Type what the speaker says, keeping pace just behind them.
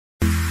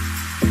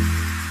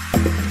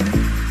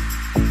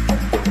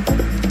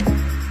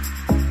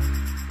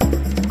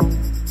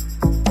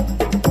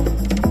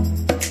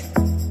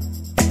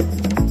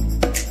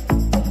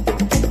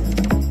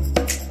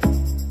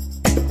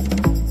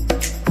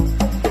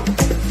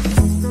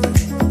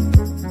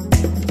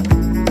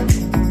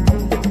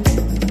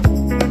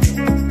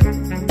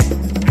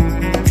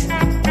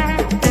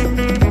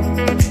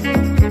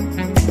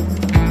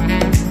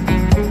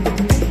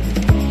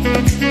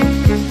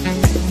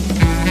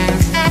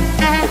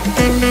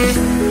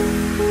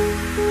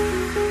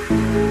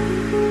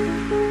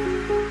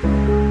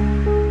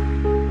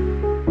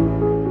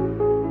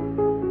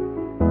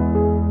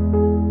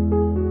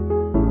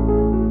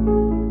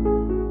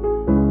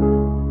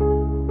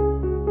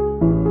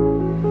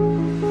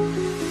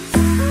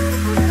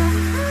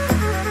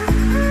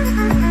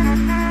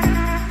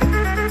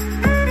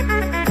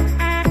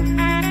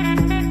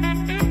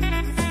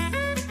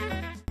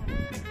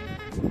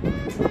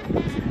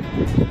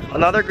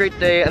Another great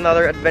day,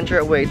 another adventure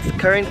awaits.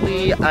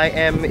 Currently, I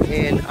am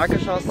in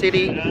Arcachon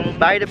City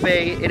by the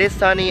bay. It is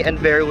sunny and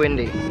very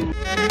windy.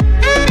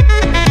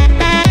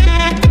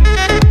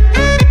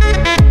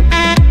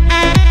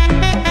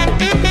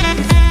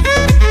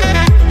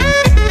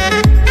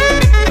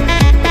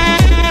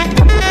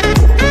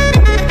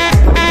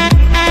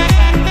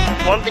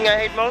 One thing I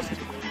hate most?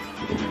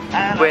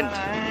 Wind.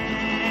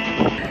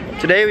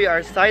 Today we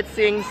are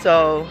sightseeing,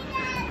 so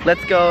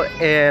let's go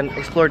and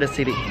explore the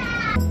city.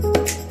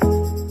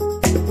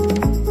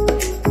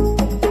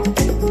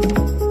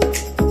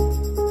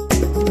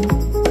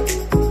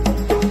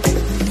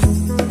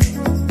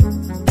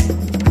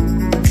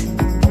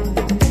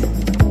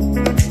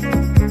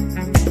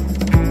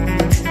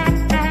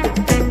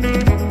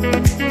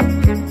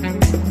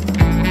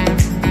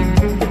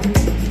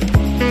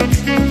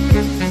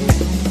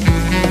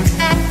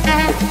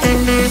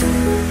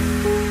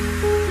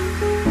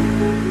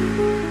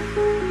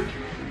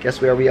 Guess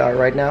where we are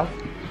right now?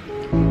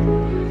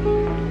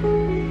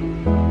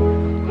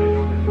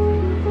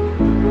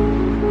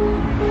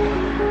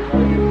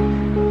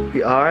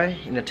 We are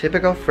in a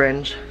typical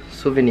French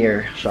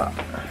souvenir shop.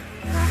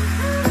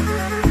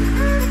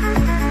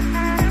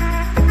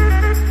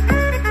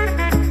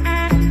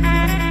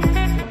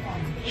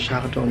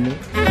 Chardonnay.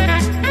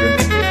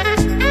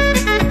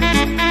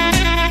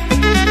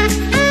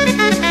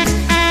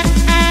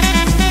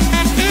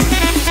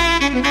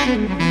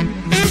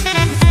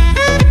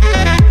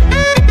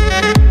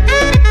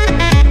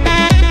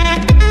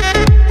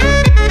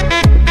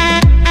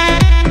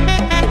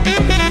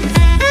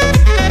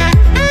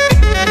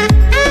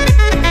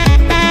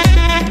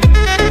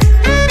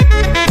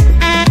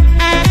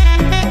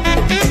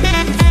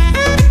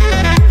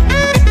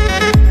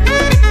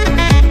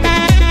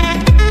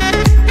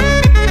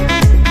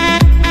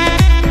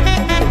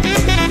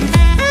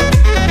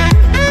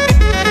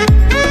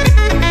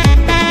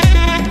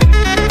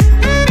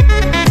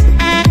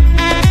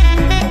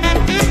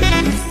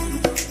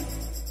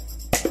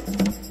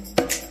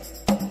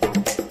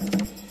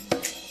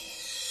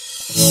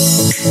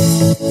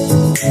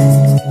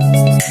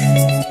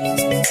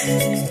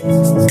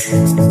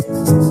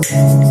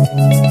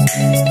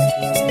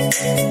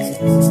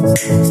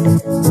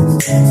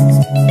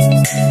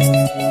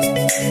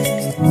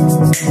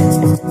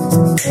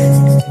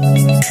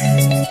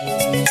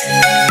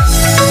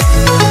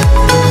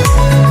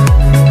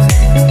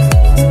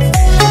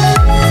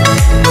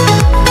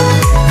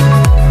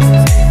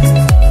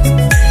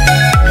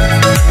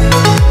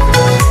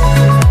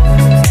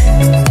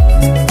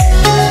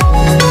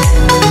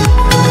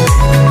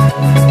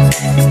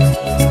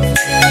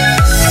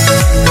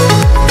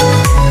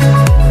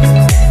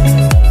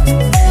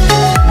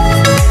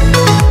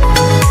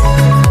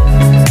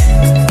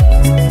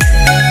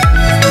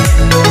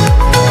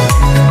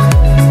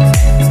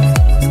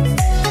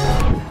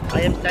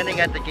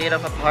 At the gate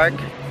of a park.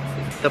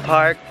 The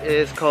park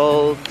is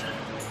called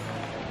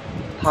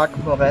Parc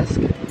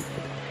Mauresque,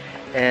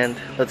 and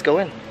let's go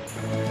in.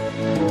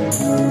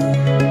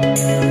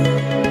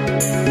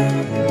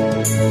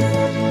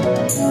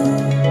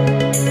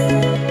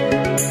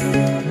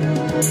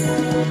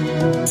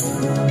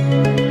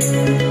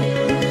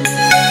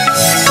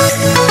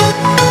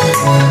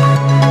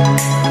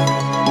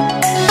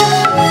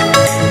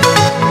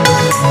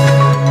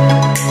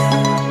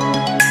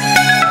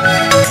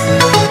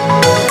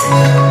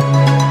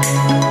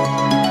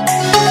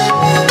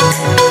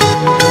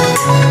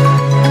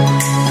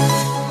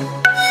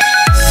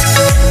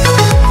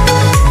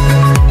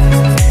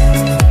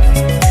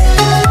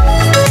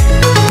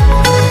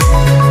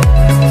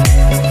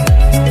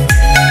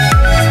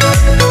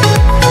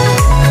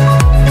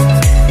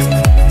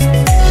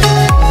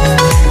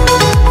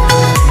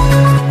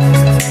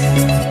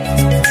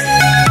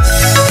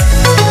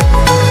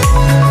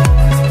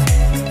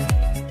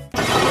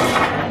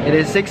 It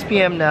is 6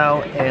 p.m.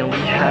 now and we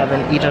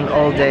haven't eaten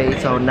all day,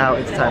 so now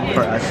it's time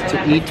for us to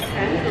eat.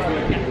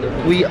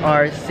 We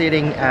are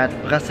sitting at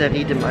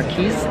Brasserie de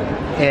Marquise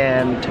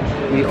and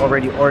we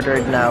already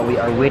ordered. Now we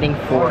are waiting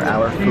for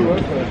our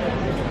food.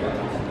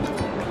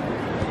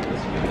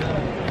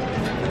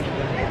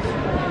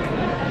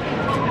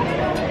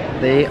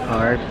 They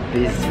are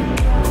busy.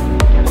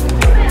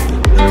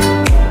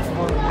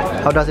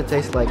 How does it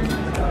taste like?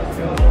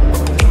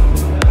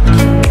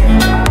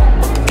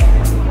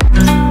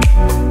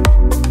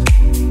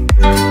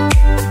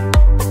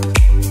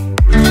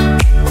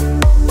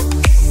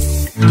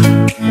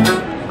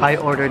 I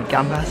ordered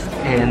gambas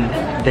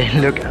and they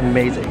look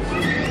amazing.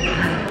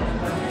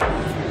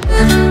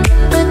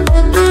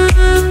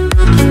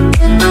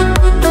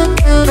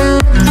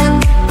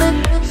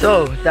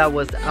 So that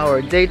was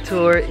our day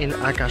tour in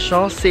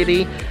Arcachon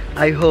City.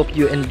 I hope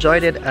you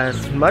enjoyed it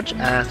as much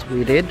as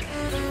we did.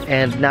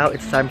 And now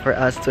it's time for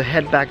us to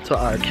head back to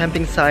our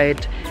camping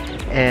site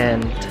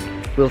and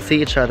we'll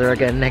see each other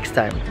again next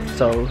time.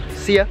 So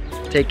see ya,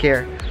 take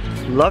care,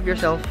 love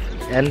yourself,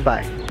 and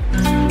bye.